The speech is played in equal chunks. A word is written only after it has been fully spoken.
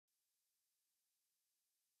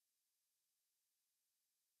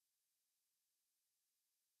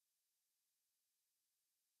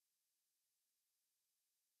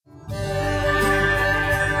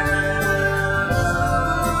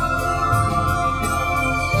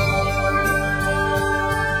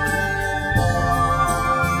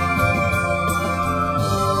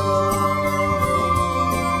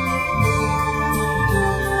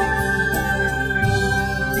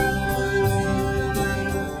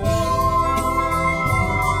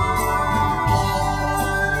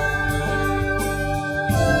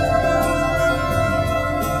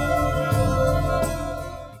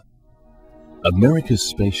America's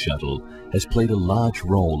space shuttle has played a large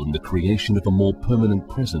role in the creation of a more permanent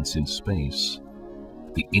presence in space,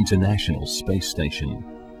 the International Space Station.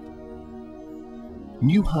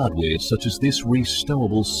 New hardware such as this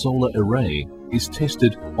restowable solar array is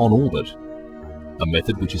tested on orbit, a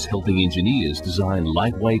method which is helping engineers design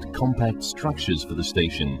lightweight, compact structures for the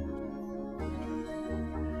station.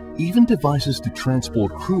 Even devices to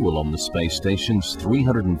transport crew along the space station's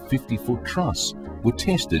 350-foot truss were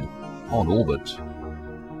tested on orbit.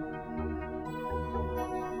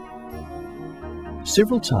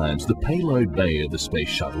 Several times the payload bay of the space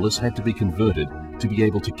shuttle has had to be converted to be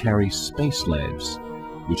able to carry space labs,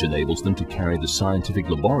 which enables them to carry the scientific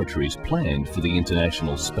laboratories planned for the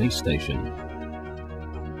International Space Station.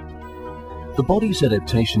 The body's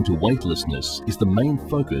adaptation to weightlessness is the main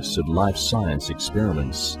focus of life science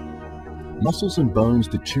experiments. Muscles and bones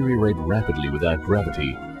deteriorate rapidly without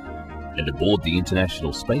gravity, and aboard the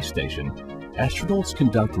International Space Station, astronauts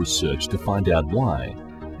conduct research to find out why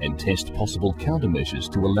and test possible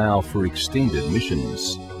countermeasures to allow for extended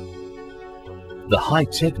missions. The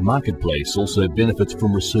high-tech marketplace also benefits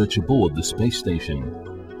from research aboard the space station.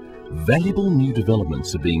 Valuable new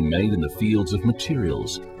developments are being made in the fields of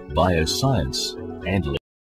materials, bioscience, and